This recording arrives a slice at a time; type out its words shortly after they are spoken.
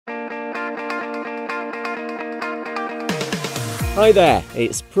Hi there,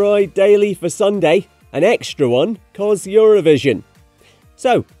 it's Pride Daily for Sunday, an extra one, 'cause Eurovision.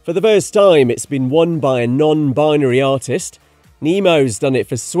 So, for the first time, it's been won by a non-binary artist. Nemo's done it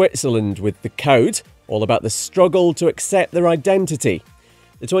for Switzerland with The Code, all about the struggle to accept their identity.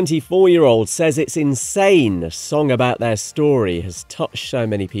 The 24-year-old says it's insane a song about their story has touched so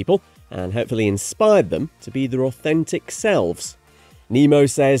many people and hopefully inspired them to be their authentic selves. Nemo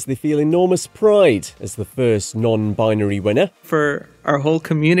says they feel enormous pride as the first non-binary winner. For our whole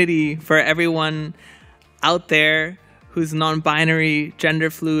community, for everyone out there who's non-binary, gender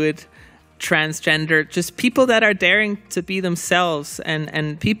fluid, transgender, just people that are daring to be themselves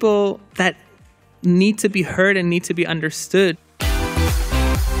and people that need to be heard and need to be understood.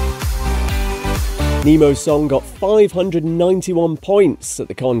 Nemo's song got 591 points at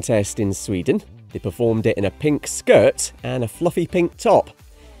the contest in Sweden. They performed it in a pink skirt and a fluffy pink top.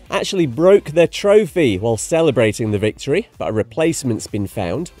 Actually broke their trophy while celebrating the victory, but a replacement's been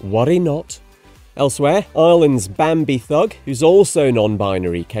found. Worry not. Elsewhere, Ireland's Bambi Thug, who's also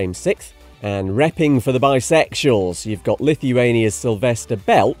non-binary, came 6th. And repping for the bisexuals, you've got Lithuania's Sylvester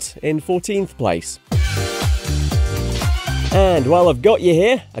Belt in 14th place. And while I've got you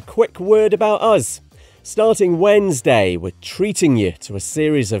here, a quick word about us. Starting Wednesday, we're treating you to a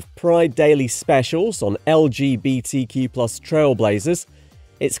series of Pride Daily specials on LGBTQ+ trailblazers.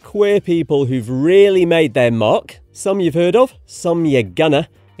 It's queer people who've really made their mark. Some you've heard of, some you're gonna,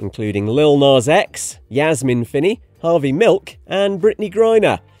 including Lil Nas X, Yasmin Finney, Harvey Milk, and Brittany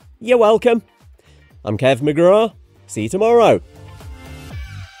Griner. You're welcome. I'm Kev McGrath. See you tomorrow.